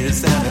and the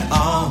years that are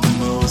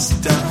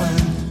almost done.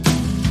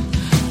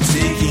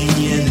 Taking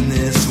in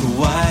this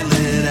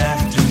violet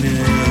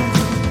afternoon.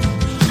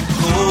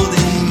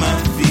 Holding my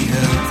feet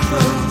up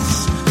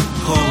close.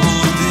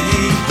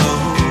 Holding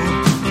hope.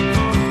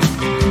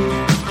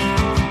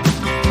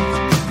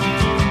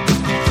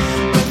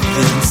 But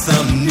then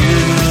some new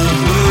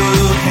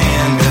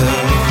hand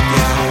of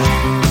God.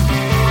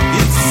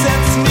 It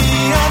sets me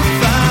on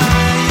fire.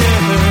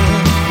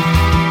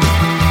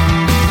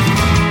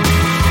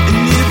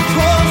 And it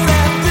pulls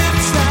at the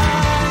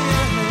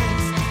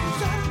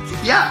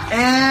tires. Yeah,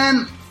 and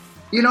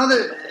you know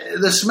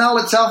the smell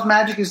itself,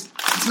 magic is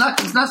it's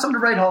not something to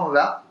write home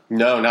about.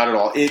 No, not at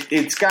all.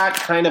 It's got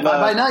kind of a...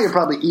 By now you're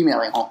probably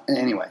emailing home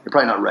anyway. You're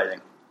probably not writing.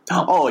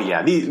 Oh,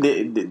 yeah.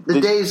 The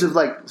days of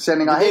like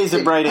sending out, days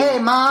of writing. Hey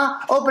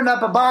Ma, opened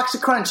up a box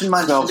of Crunch and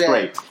Munch Smells today.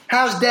 great.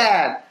 How's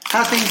Dad?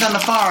 How things on the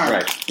farm?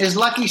 Right. Is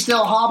Lucky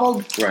still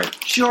hobbled? Right.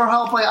 Sure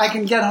hope I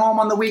can get home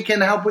on the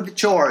weekend to help with the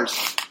chores.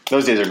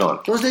 Those days are gone.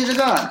 Those days are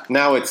gone.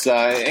 Now it's,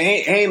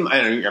 hey,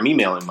 I'm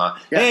emailing Ma.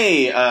 Yeah.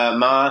 Hey,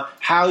 Ma,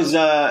 how's...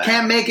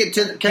 Can't make it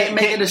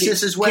to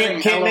Sis's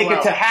wedding. Can't make it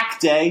LOL. to Hack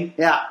Day.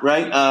 Yeah.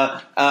 Right?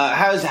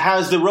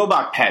 How's the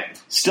robot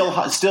pet? Still,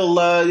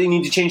 you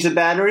need to change the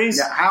batteries?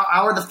 Yeah.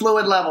 How are the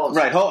fluid levels?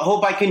 Right.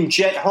 Hope I can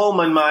jet home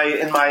in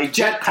my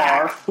jet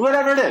car.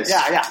 Whatever it is.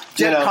 Yeah.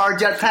 Jet car,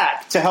 jet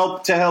pack. To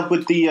help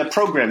with the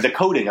program, the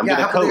coding. I'm going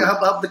to code.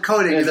 Help the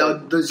coding,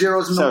 the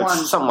zeros and the So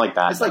ones. it's something like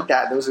that. It's like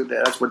that.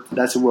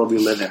 That's the world we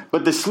live in.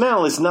 But the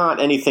smell is not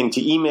anything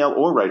to email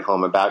or write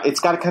home about. It's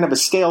got a kind of a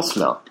stale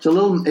smell. It's a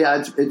little,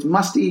 it's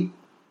musty.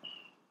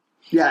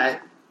 Yeah,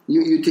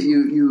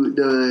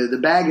 the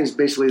bag is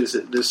basically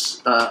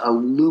this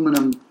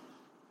aluminum.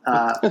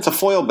 It's a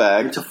foil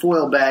bag. It's a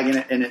foil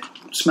bag, and it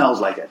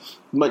smells like it.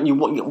 But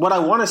what I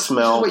want to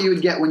smell. This is what you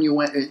would get when you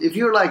went. If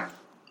you're like,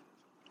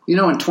 in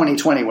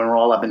 2020 when we're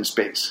all up in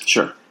space.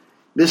 Sure.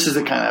 This is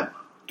the kind of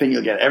thing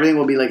you'll get. Everything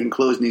will be like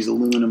enclosed in these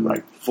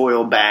aluminum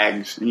foil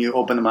bags, and you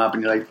open them up,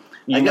 and you're like,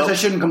 I guess I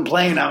shouldn't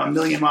complain. I'm a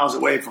million miles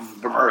away from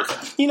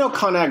Earth.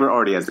 ConAgra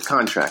already has the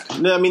contract.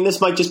 I mean, this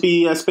might just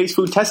be space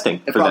food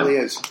testing. It probably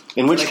is.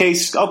 In which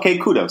case, okay,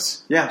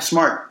 kudos. Yeah,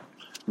 smart.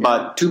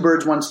 But two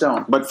birds, one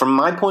stone. But from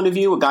my point of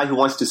view, a guy who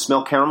wants to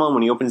smell caramel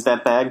when he opens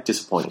that bag,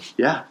 disappointing.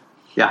 Yeah.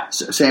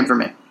 Same for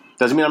me.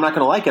 Doesn't mean I'm not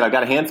going to like it. I've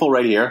got a handful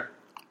right here.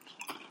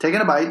 Taking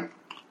a bite.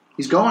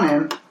 He's going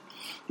in.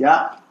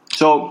 Yeah.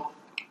 So,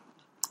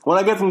 what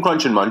I get from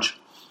Crunch and Munch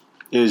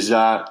is,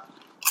 there's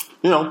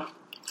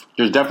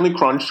definitely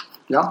crunch.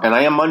 Yeah. And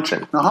I am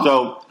munching. Uh-huh.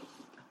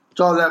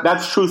 So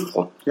that's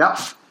truthful. Yeah.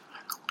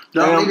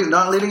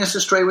 Not leading us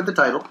astray with the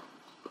title.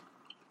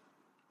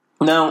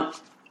 Now,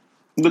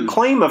 the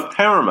claim of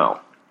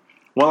caramel,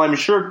 while I'm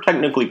sure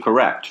technically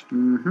correct,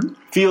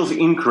 feels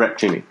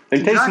incorrect to me.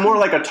 It tastes more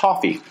like a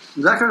toffee.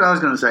 Exactly what I was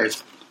going to say.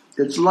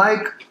 It's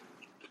like...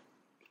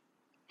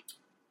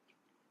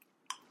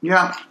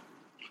 Yeah.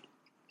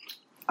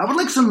 I would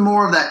like some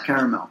more of that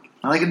caramel.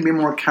 I like it to be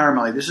more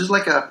caramelly. This is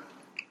like a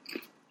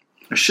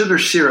sugar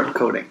syrup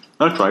coating.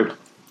 That's right.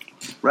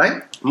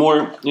 Right?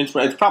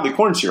 It's probably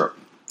corn syrup.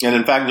 And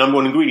in fact, number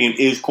one ingredient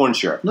is corn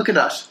syrup. Look at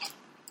us.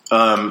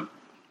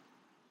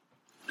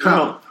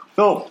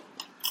 So,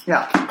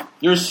 yeah.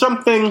 There's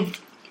something...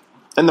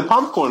 And the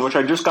popcorn, which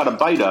I just got a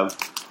bite of,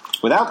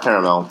 without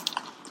caramel,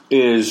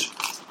 is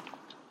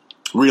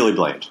really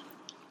bland.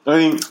 I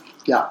mean...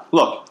 Yeah.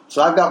 Look.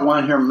 So I've got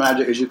one here,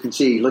 Magic, as you can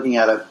see, looking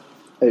at it.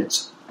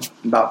 It's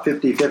about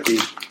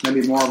 50-50,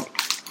 maybe more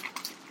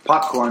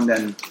popcorn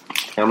than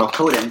caramel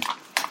coating.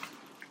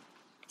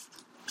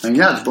 And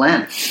yeah, it's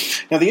bland.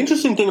 Now, the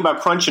interesting thing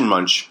about Crunch and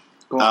Munch,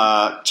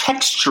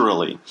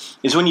 texturally,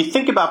 is when you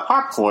think about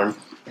popcorn,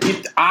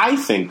 I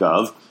think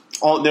of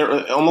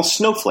they're almost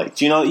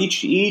snowflakes.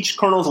 Each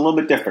kernel is a little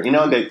bit different.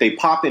 They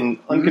pop in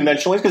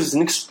unconventional ways because it's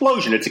an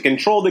explosion. It's a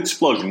controlled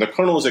explosion. The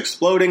kernel is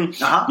exploding.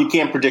 You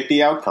can't predict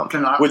the outcome.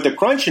 With the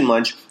Crunch and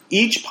Munch,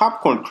 each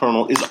popcorn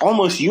kernel is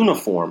almost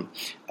uniform.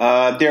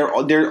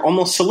 They're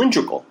almost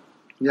cylindrical.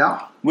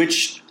 Yeah.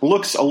 Which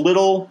looks a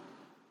little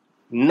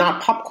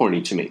not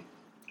popcorny to me.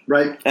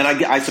 Right. And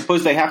I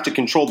suppose they have to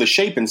control the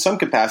shape in some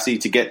capacity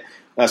to get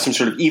some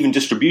sort of even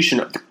distribution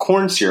of the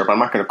corn syrup. I'm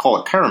not going to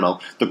call it caramel.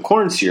 The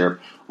corn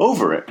syrup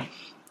over it.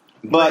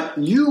 But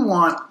you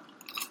want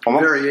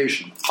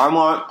variation. I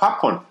want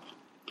popcorn.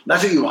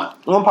 That's what you want.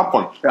 I want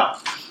popcorn. Yeah.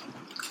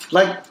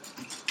 Like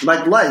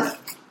life.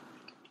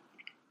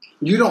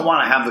 You don't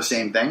want to have the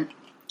same thing.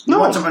 You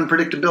want some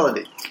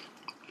unpredictability.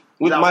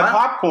 With my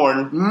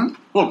popcorn,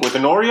 look, with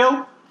an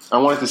Oreo, I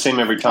want it the same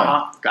every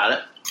time. Got it.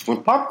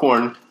 With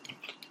popcorn,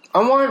 I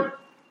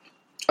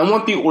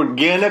want the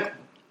organic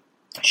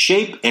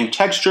shape and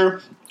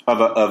texture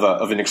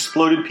of an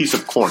exploded piece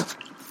of corn.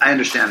 I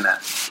understand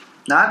that.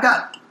 Now I've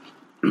got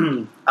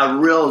a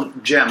real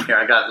gem here.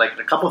 I got like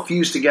a couple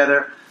fused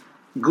together,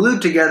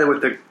 glued together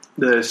with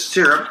the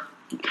syrup,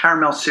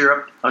 caramel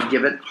syrup. I'll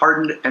give it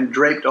hardened and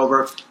draped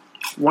over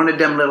one of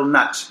them little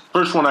nuts.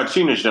 First one I've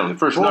seen is them. The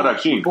first nut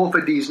I've seen. Both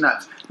of these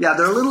nuts. Yeah,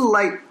 they're a little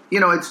light. You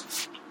know,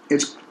 it's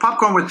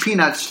popcorn with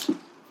peanuts,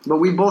 but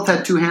we both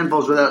had 2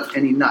 handfuls without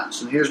any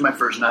nuts. And here's my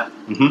first nut.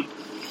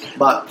 Mm-hmm.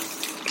 But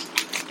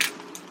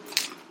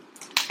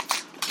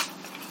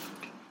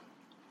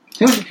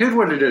here's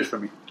what it is for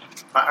me.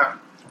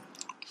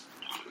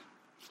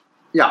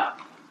 Yeah.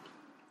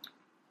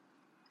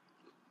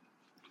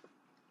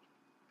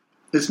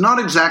 It's not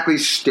exactly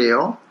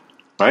stale,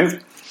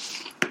 Right?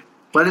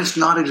 but it's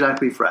not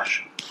exactly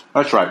fresh.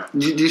 That's right.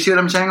 Do you see what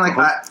I'm saying? Like,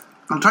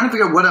 I'm trying to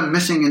figure out what I'm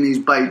missing in these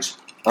bites.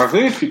 I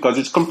think it's because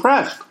it's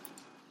compressed.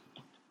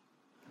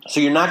 So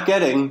you're not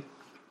getting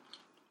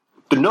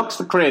the nooks,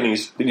 the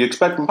crannies that you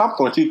expect from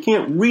popcorn, so you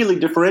can't really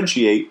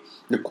differentiate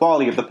the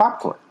quality of the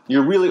popcorn.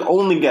 You're really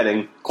only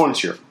getting corn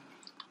syrup.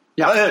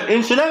 Yeah.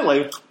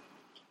 Incidentally,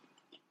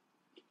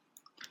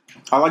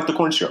 I like the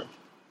corn syrup.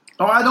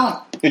 Oh, I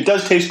don't. It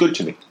does taste good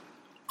to me.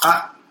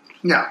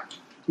 Yeah.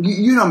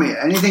 You know me.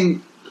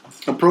 Anything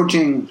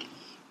approaching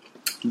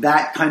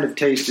that kind of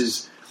taste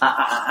is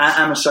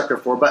I'm a sucker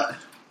for. But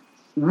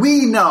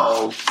we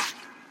know,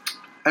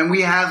 and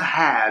we have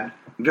had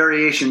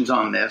variations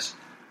on this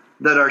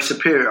that are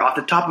superior. Off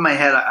the top of my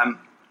head,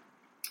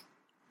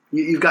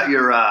 you've got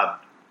your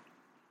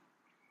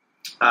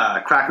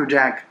Cracker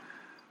Jack.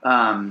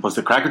 Was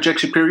the Cracker Jack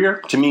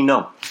superior? To me,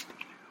 no.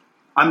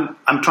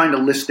 I'm trying to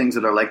list things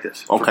that are like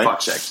this. Okay. For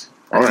fuck's sakes.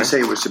 I All didn't right. say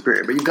it was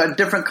superior, but you've got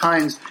different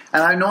kinds,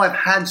 and I know I've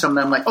had some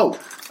that I'm like, Well,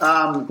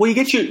 you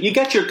get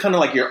your kind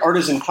of like your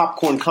artisan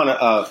popcorn kind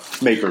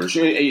of makers.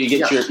 You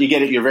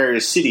get your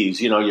various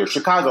cities. You know, your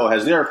Chicago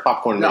has their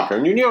popcorn maker,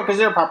 and New York has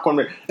their popcorn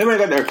maker.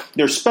 Everybody got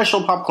their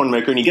special popcorn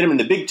maker, and you get them in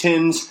the big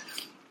tins.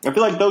 I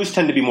feel like those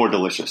tend to be more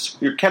delicious.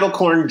 Your kettle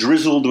corn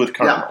drizzled with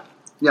caramel.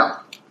 Yeah.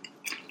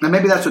 And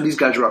maybe that's what these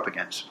guys are up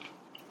against.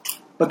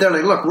 But they're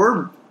like, look,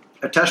 we're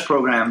a test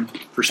program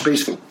for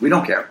space food. We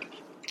don't care.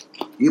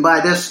 You buy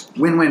this,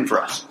 win-win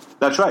for us.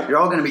 That's right. You're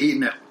all going to be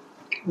eating it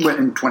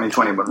in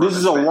 2020. But This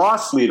is a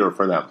loss leader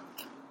for them.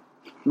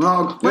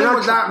 Well, what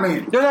does that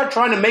mean? They're not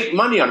trying to make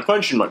money on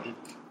Crunch and Munch.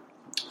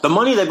 The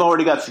money they've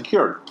already got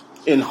secured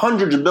in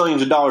hundreds of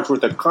billions of dollars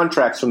worth of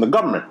contracts from the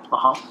government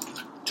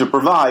to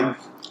provide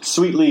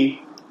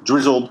sweetly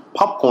drizzled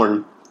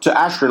popcorn to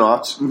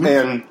astronauts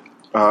and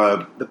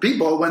The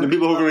people when The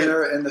people who up are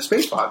there in the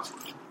space pods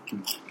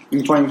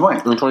in 2020.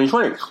 in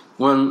 2020.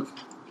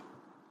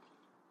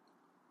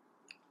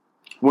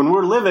 When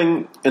we're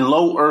living in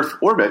low Earth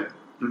orbit,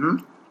 we're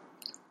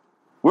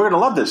going to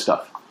love this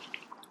stuff.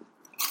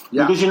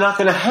 Yeah. Because you're not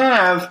going to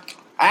have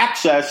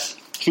access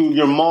to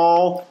your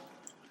mall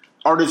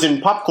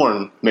artisan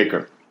popcorn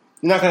maker.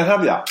 You're not going to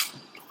have that.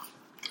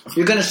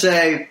 You're going to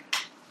say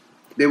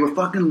they were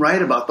fucking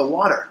right about the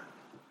water.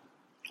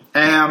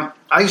 And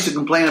I used to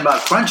complain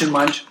about Crunch and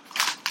Munch.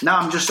 Now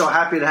I'm just so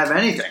happy to have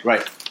anything.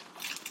 Right.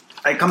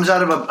 It comes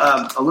out of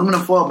a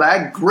aluminum foil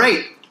bag.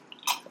 Great.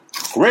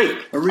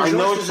 Great. The I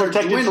know it's resources are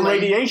protected from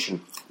dwindling.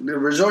 radiation. The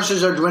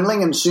resources are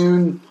dwindling, and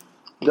soon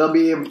there'll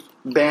be a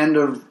band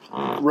of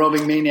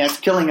roving maniacs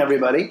killing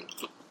everybody.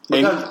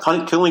 Because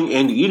And killing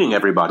and eating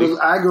everybody.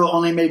 Agro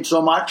only made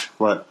so much,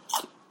 Right.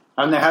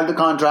 and they had the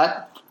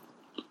contract,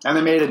 and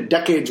they made a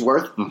decade's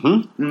worth,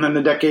 and then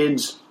the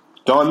decade's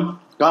Done.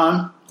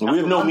 gone. And we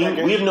have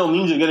no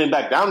means of getting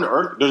back down to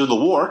Earth because of the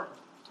war.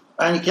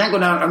 And you can't go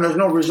down, and there's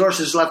no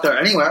resources left there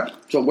anywhere.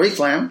 It's a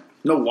wasteland.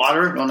 No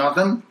water, no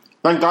nothing.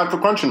 Thank God for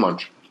Crunch and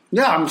Munch.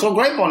 Yeah, I'm so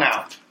grateful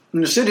now. I'm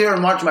going to sit here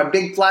and watch my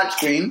big flat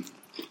screen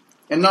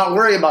and not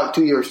worry about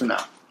 2 years from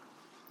now.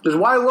 Because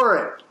why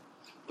worry?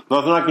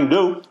 Nothing I can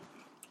do.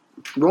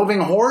 Roving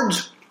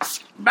hordes?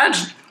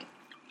 That's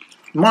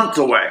months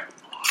away.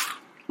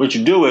 What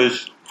you do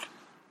is,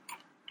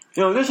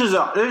 this is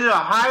a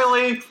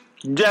highly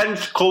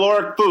dense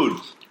caloric food.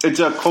 It's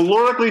a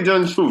calorically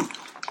dense food.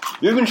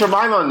 You can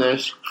survive on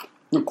this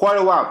for quite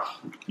a while.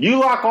 You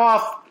lock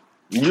off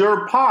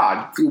your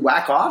pod. You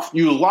whack off?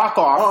 You lock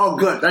off Oh,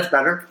 good. That's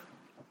better.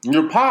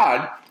 your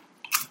pod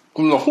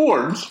from the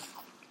hordes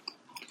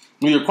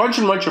with your Crunch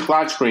and Munch, your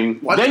flat screen.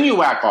 What? Then you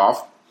whack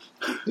off.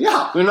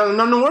 Yeah, There's nothing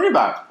to worry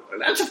about.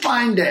 that's a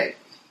fine day.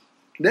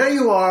 There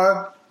you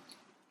are.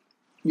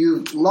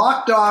 You've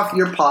locked off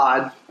your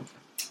pod.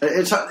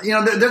 It's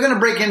they're going to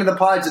break into the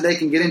pods that they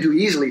can get into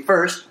easily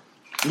first.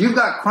 You've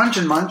got Crunch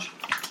and Munch.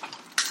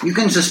 You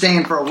can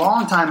sustain for a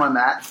long time on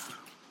that.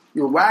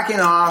 You're whacking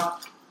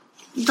off.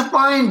 It's a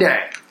fine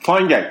day.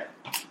 Fine day.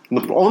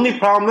 The only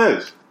problem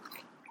is,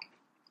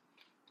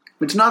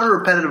 It's not a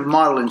repetitive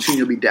model, and soon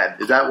you'll be dead.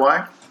 Is that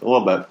why? a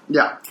little bit,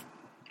 Yeah.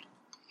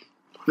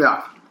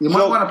 Yeah. You might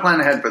So- want to plan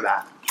ahead for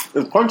that.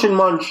 if Crunch and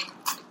Munch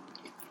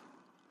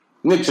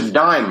makes a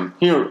dime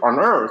here on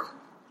Earth,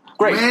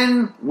 great.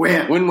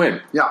 Win-win.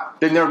 Win-win. Yeah.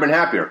 They've never been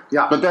happier.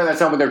 Yeah. But that's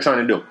not what they're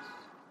trying to do.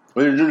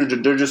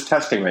 They're just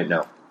testing right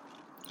now.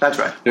 That's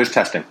right. They're just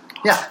testing.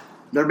 Yeah.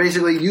 They're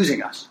basically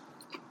using us.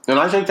 And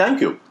I say thank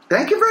you.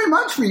 Thank you very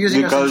much for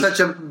using us in Because- such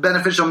a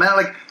beneficial manner.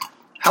 Like,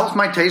 helps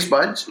my taste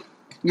buds.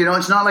 You know,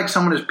 it's not like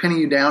someone is pinning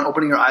you down,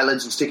 opening your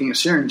eyelids, and sticking a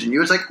syringe in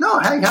you. It's like, no,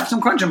 hey, have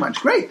some Crunch and Munch.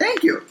 Great,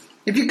 thank you.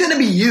 If you're going to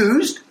be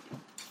used,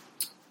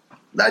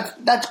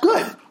 that's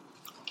good.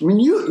 I mean,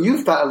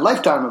 you've got a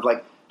lifetime of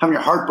like having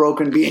your heart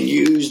broken, being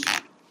used.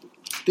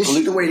 This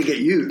is the way to get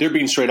used. They're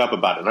being straight up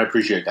about it, and I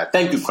appreciate that.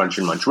 Thank you, Crunch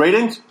and Munch.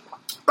 Ratings?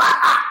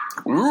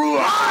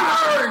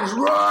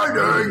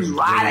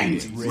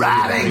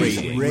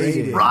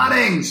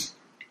 Rottings.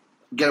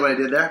 Get what I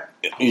did there?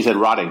 You said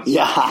rotting.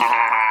 Yeah.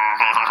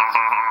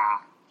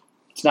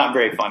 It's not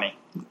very funny.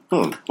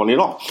 Funny at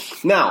all.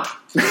 Now,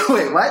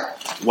 Wait,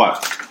 what?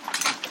 what?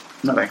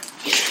 Nothing.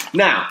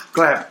 Now,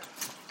 Go ahead.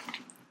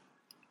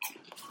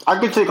 I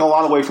could take a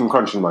lot away from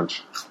Crunch and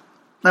Munch.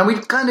 Now, we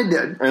kind of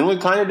did. And we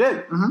kind of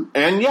did. Mm-hmm.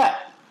 And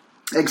yet,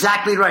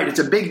 Exactly right. It's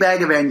a big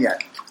bag of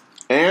Agnette.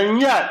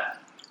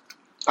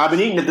 I've been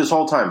eating it this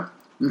whole time.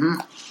 Mm-hmm.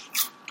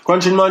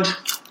 Crunch and Munch,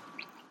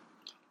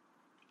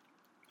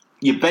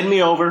 you bend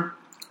me over,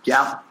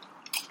 Yeah.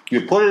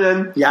 you put it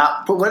in,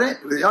 Yeah. Put what in?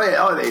 Oh, yeah.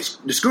 Oh, they're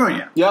screwing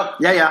you. yep,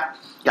 Yeah.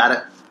 Got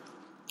it.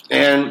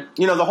 and,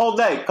 the whole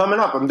day coming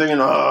up, I'm thinking,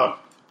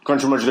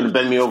 Crunch and Munch is going to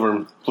bend me over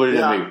and put it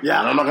Yeah, in me. yeah.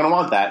 And I'm not going to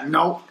want that.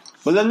 No.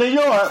 But then they do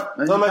it.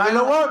 And So I'm like, you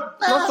know kinda- what?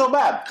 Not so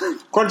bad.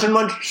 Crunch and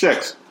Munch,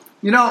 6.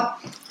 You know,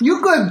 you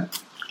could,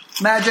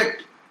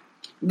 Magic,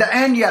 the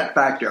Agnette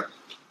factor.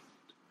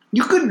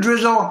 You could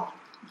drizzle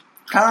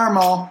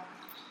caramel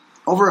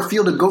over a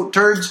field of goat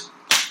turds,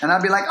 and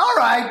I'd be like, all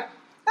right,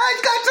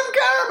 it's got some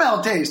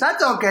caramel taste.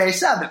 That's okay.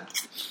 7.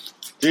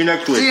 See you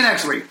next week. See you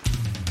next week.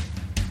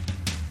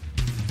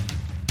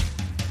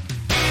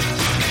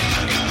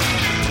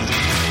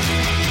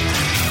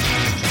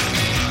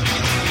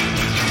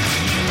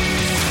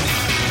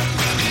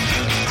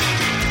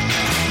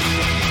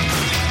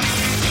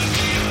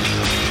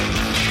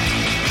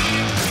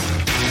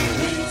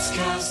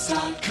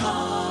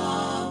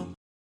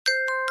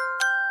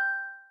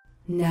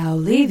 Now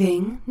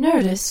leaving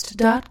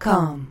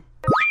Nerdist.com.